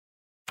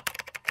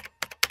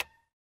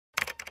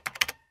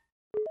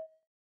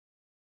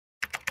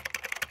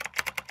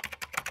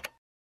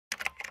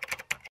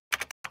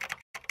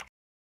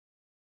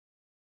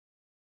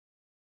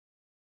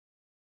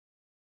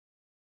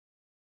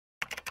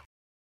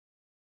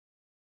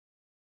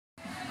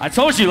I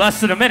told you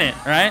less than a minute,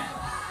 right?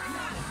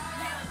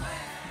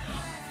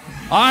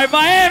 All right,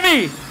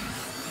 Miami.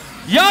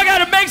 Y'all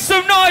gotta make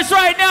some noise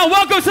right now.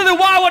 Welcome to the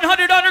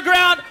Y100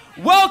 Underground.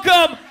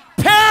 Welcome,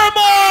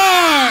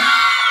 Paramore!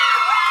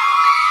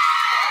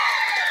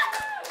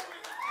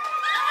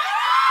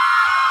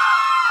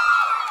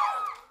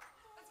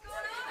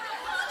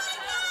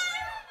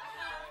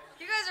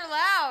 You guys are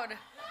loud.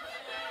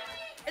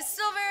 It's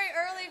still very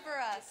early for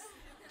us.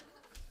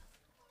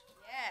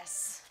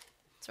 Yes.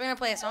 So we're gonna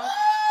play a song.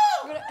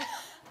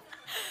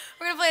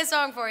 We're gonna play a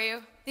song for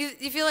you.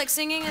 You feel like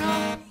singing at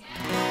all?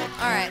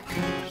 All right.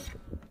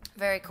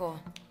 Very cool.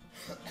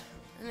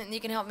 And then you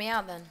can help me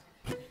out then.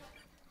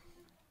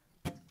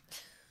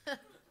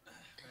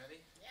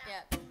 Ready?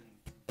 Yeah.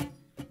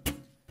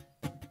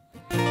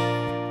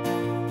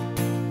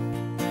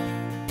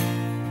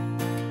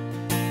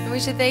 And we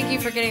should thank you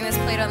for getting this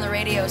played on the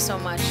radio so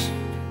much.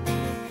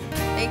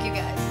 Thank you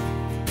guys.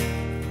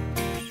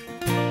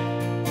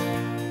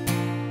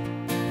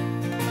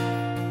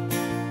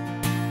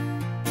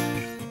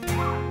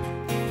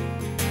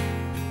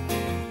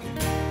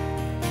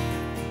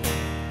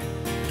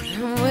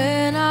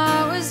 When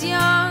I was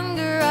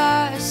younger,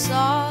 I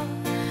saw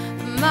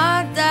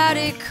my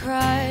daddy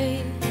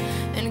cry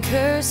and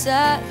curse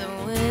at the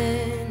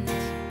wind.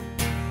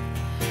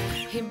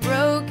 He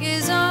broke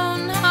his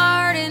own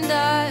heart, and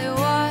I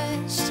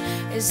watched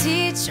as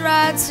he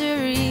tried to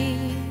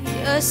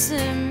reassemble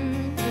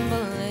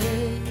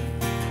it.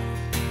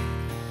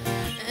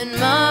 And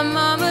my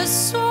mama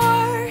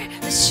swore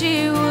that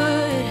she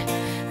would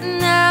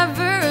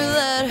never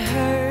let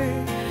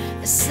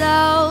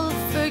herself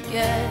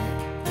forget.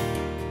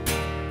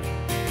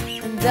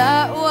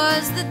 That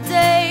was the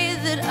day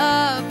that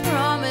I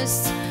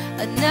promised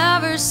I'd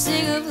never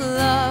sing of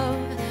love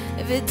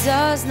if it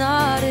does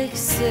not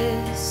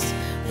exist.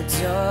 But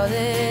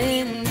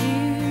darling,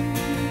 you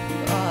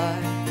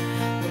are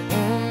the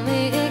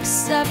only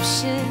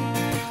exception.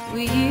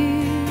 Well,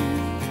 you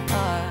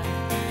are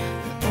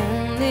the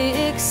only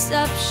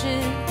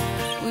exception.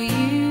 Well,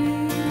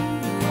 you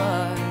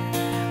are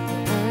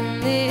the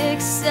only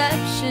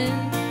exception.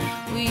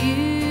 Well,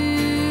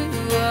 you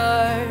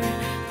are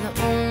the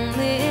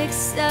only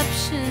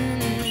exception.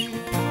 You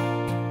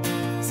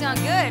sound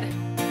good.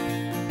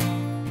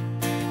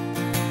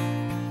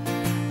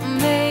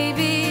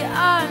 Maybe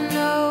I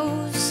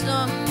know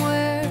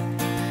somewhere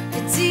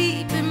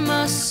deep in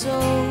my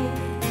soul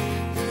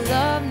that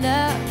love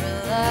never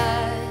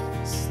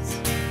lasts,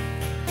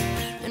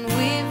 and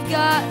we've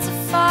got to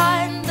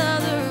find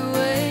other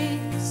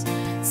ways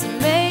to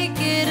make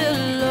it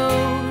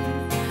alone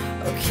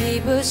or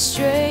keep a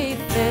straight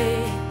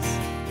face.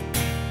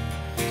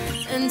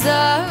 And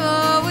I've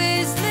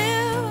always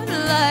lived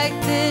like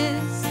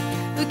this,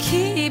 but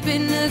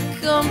keeping a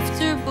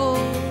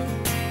comfortable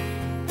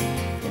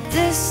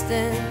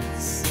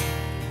distance.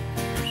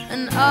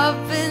 And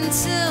up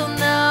until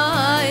now,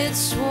 I had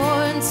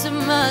sworn to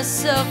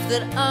myself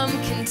that I'm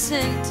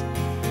content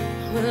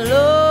with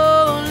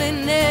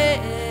loneliness,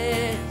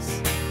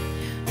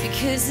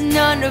 because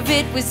none of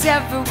it was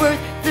ever worth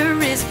the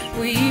risk.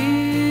 Well,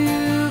 you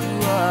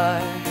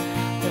are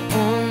the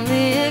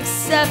only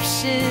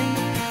exception.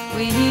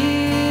 Well,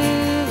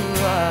 you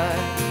are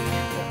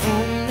the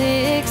only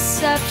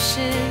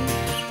exception.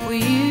 Well,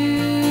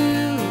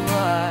 you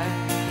are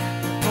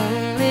the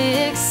only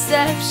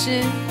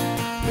exception.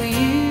 Well,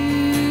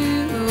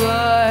 you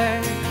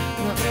are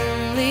the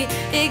only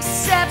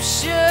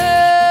exception.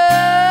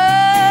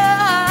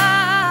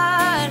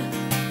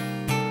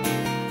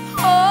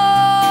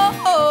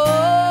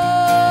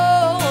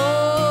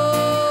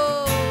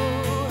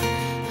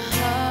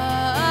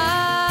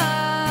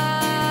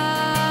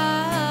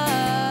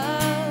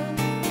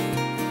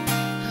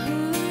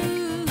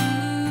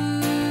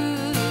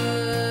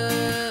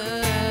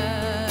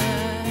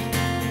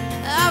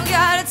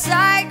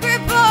 Tight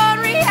grip on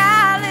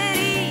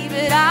reality,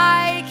 but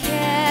I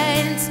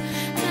can't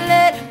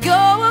let go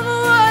of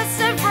what's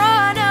in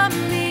front of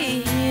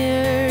me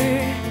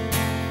here.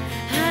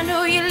 I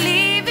know you're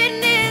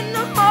leaving in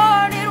the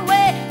morning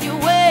when you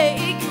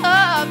wake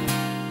up.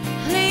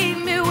 Leave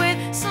me with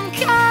some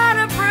kind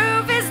of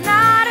proof it's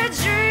not a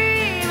dream.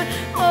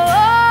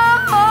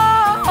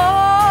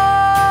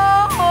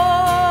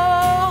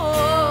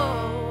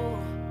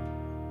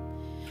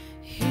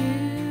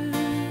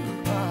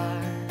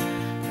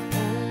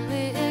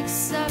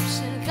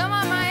 Come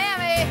on,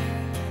 Miami.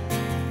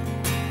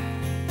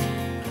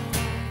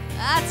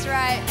 That's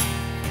right.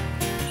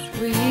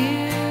 Well,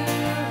 you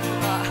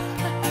are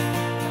the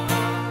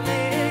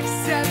only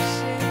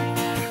exception.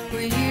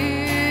 Well,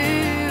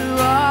 you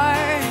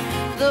are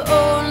the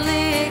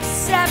only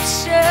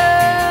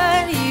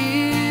exception.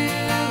 You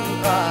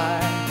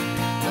are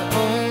the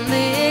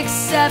only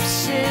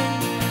exception.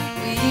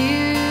 Well,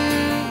 you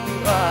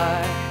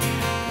are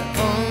the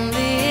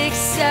only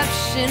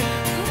exception.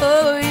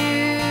 Oh,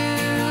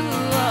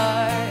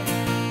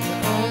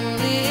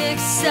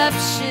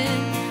 exception.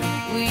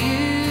 Well,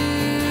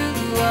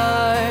 you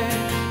are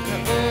the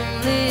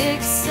only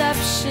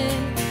exception,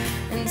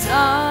 and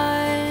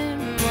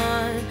I'm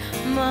on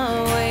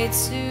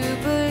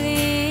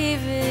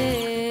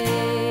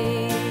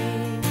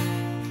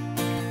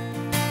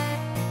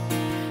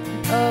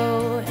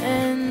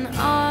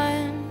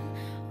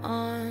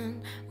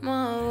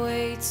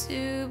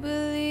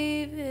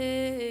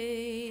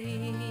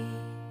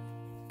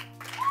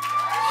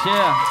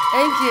Yeah.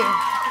 Thank you.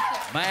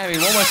 Miami,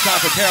 one more time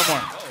for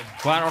Paramore.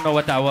 Well, I don't know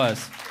what that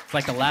was. It's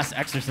like the last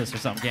Exorcist or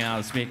something came out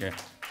of the speaker.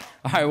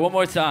 All right, one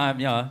more time,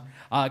 yeah.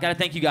 I gotta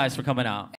thank you guys for coming out.